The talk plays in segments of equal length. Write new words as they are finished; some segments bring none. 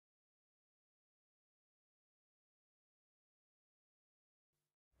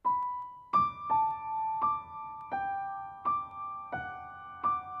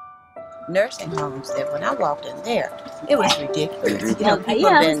nursing homes that when I walked in there, it was ridiculous. Mm-hmm. You know, people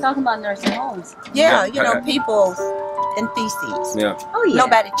I was talking about nursing homes. Yeah, you know, people in feces. Yeah. Oh yeah.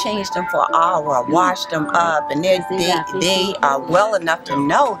 Nobody changed them for an hour, washed them up, and they are well enough to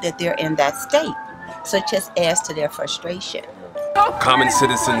know that they're in that state. So it just adds to their frustration. Common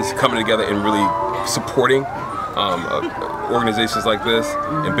citizens coming together and really supporting organizations like this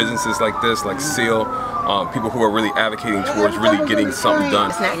and businesses like this, like CEAL, people who are really advocating towards really getting something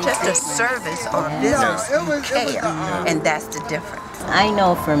done. It's not just a service or a business, you care, and that's the difference. I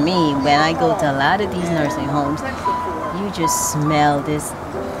know for me, when I go to a lot of these nursing homes, you just smell this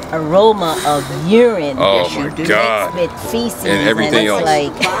aroma of urine. Oh my God. With feces and everything else.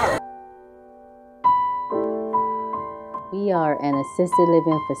 Like, we are an assisted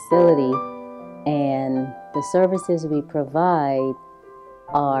living facility, and the services we provide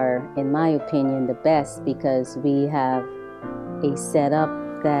are, in my opinion, the best because we have a setup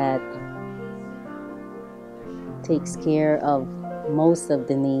that takes care of most of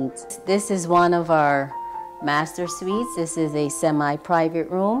the needs. This is one of our master suites. This is a semi-private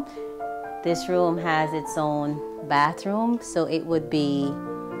room. This room has its own bathroom, so it would be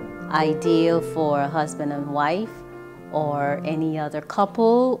ideal for a husband and wife or any other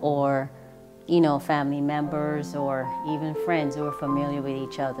couple, or family members, or even friends who are familiar with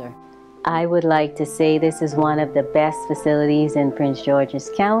each other. I would like to say this is one of the best facilities in Prince George's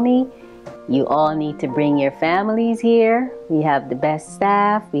County. You all need to bring your families here. We have the best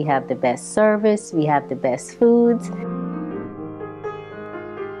staff, we have the best service, we have the best foods.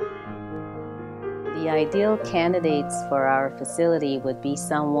 The ideal candidates for our facility would be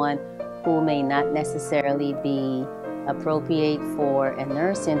someone who may not necessarily be appropriate for a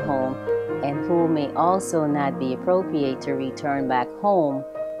nursing home, and who may also not be appropriate to return back home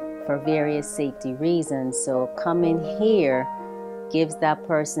for various safety reasons. So coming here gives that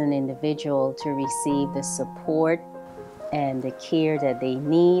person an individual to receive the support and the care that they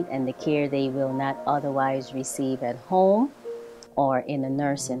need, and the care they will not otherwise receive at home or in a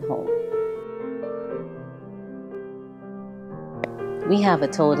nursing home. We have a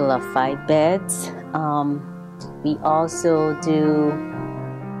total of 5 beds. We also do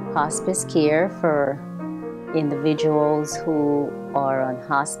hospice care for individuals who are on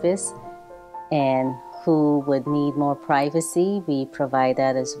hospice and who would need more privacy. We provide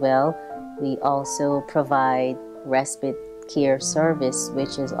that as well. We also provide respite care service,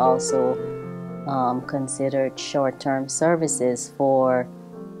 which is also considered short-term services for,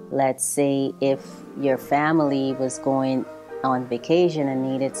 let's say, if your family was going on vacation and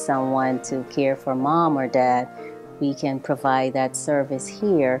needed someone to care for mom or dad, we can provide that service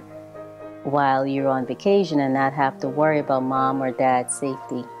here while you're on vacation and not have to worry about mom or dad's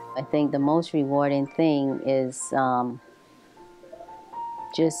safety. I think the most rewarding thing is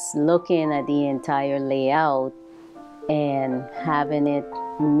just looking at the entire layout and having it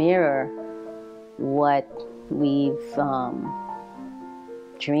mirror what we've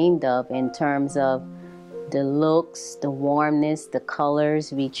dreamed of in terms of the looks, the warmness, the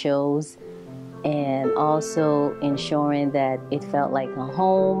colors we chose, and also ensuring that it felt like a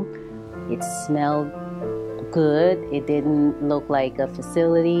home. It smelled good. It didn't look like a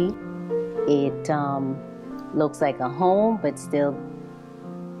facility. It looks like a home, but still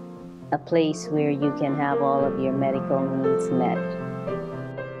a place where you can have all of your medical needs met.